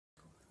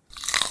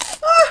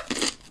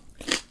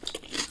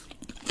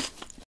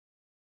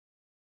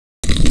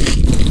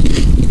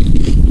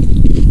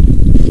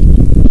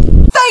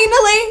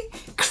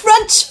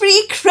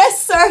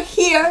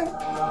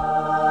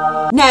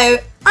Now,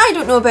 I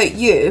don't know about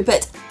you,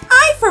 but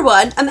I, for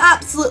one, am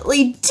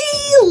absolutely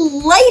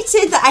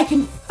delighted that I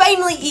can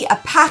finally eat a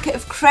packet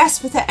of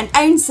crisps without an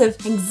ounce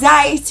of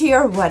anxiety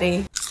or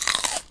worry.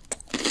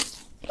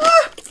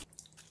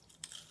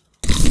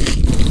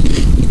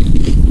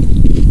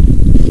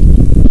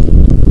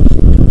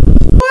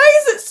 Why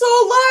is it so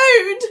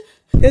loud?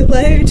 Too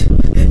loud.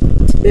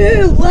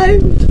 Too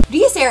loud.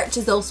 Research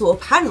has also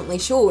apparently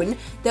shown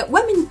that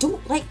women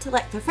don't like to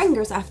lick their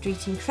fingers after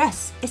eating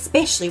crisps,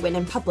 especially when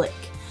in public.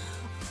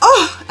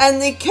 Oh,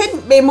 and they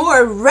couldn't be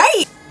more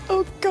right!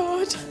 Oh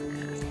God,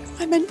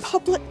 I'm in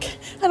public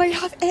and I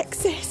have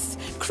excess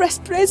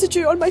crisp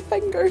residue on my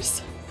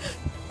fingers.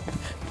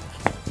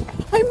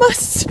 I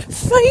must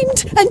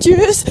find and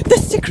use the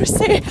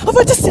secrecy of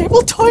a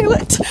disabled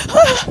toilet.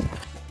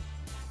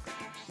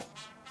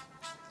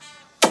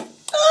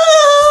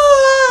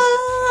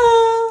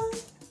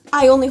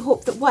 I only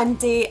hope that one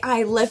day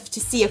I live to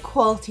see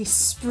equality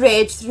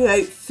spread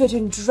throughout food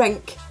and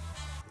drink.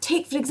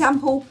 Take, for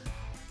example,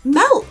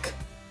 milk.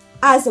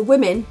 As a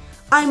woman,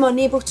 I'm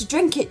unable to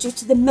drink it due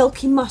to the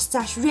milky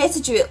moustache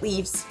residue it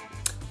leaves.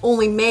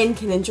 Only men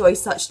can enjoy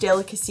such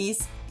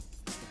delicacies.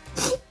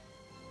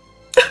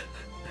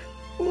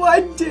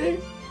 One day.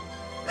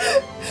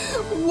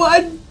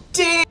 One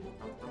day.